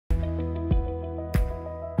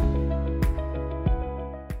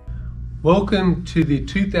Welcome to the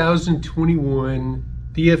 2021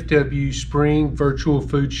 DFW Spring Virtual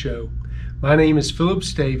Food Show. My name is Philip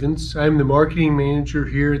Stavens. I'm the marketing manager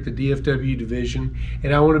here at the DFW division,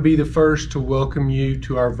 and I want to be the first to welcome you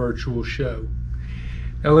to our virtual show.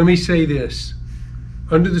 Now let me say this.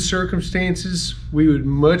 Under the circumstances, we would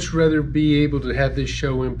much rather be able to have this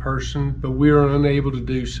show in person, but we are unable to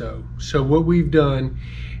do so. So what we've done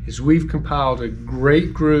is we've compiled a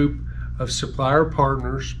great group of supplier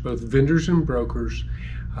partners, both vendors and brokers,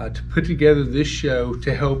 to put together this show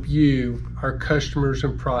to help you, our customers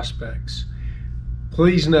and prospects.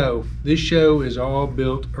 Please know this show is all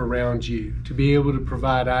built around you to be able to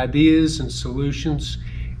provide ideas and solutions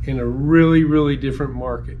in a really different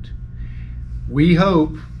market. We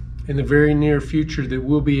hope in the very near future that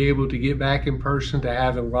we'll be able to get back in person to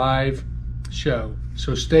have a live show,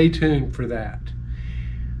 so stay tuned for that.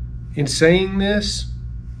 In saying this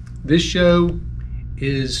show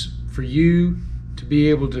is for you to be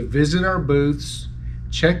able to visit our booths,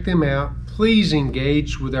 check them out. Please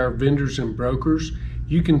engage with our vendors and brokers.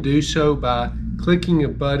 You can do so by clicking a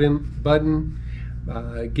button,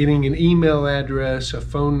 getting an email address, a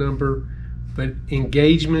phone number, but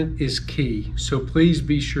engagement is key. So please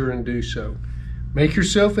be sure and do so. Make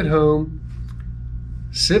yourself at home,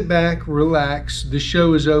 sit back, relax. The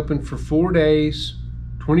show is open for 4 days,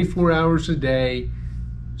 24 hours a day,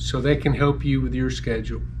 so they can help you with your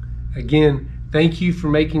schedule. Again, thank you for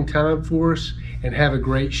making time for us, and have a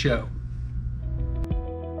great show.